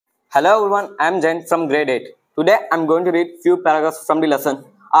Hello everyone, I am Jayanth from grade 8. Today I am going to read few paragraphs from the lesson,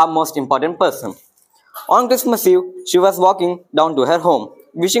 Our Most Important Person. On Christmas Eve, she was walking down to her home,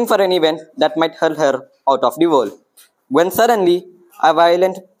 wishing for an event that might hurl her out of the world. When suddenly, a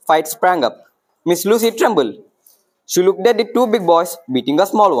violent fight sprang up. Miss Lucy trembled. She looked at the two big boys beating a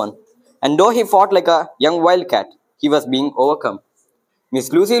small one, and though he fought like a young wildcat, he was being overcome.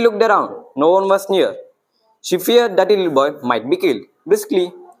 Miss Lucy looked around. No one was near. She feared that the little boy might be killed.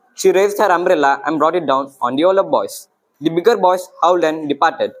 Briskly, she raised her umbrella and brought it down on the older boys. The bigger boys howled and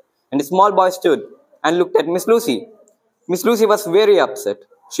departed, and the small boy stood and looked at Miss Lucy. Miss Lucy was very upset.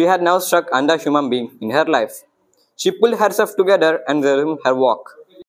 She had now struck another human being in her life. She pulled herself together and resumed her walk.